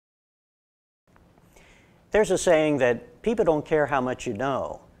There's a saying that people don't care how much you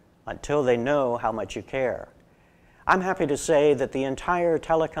know until they know how much you care. I'm happy to say that the entire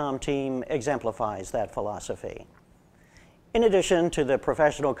telecom team exemplifies that philosophy. In addition to the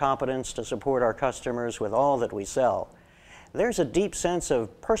professional competence to support our customers with all that we sell, there's a deep sense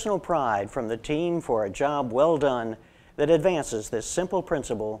of personal pride from the team for a job well done that advances this simple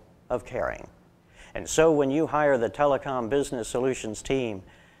principle of caring. And so when you hire the TeleCom Business Solutions team,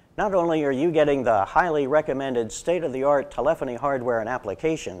 not only are you getting the highly recommended state-of-the-art telephony hardware and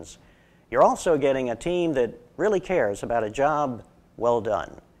applications, you're also getting a team that really cares about a job well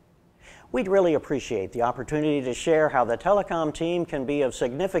done. We'd really appreciate the opportunity to share how the telecom team can be of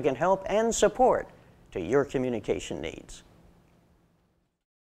significant help and support to your communication needs.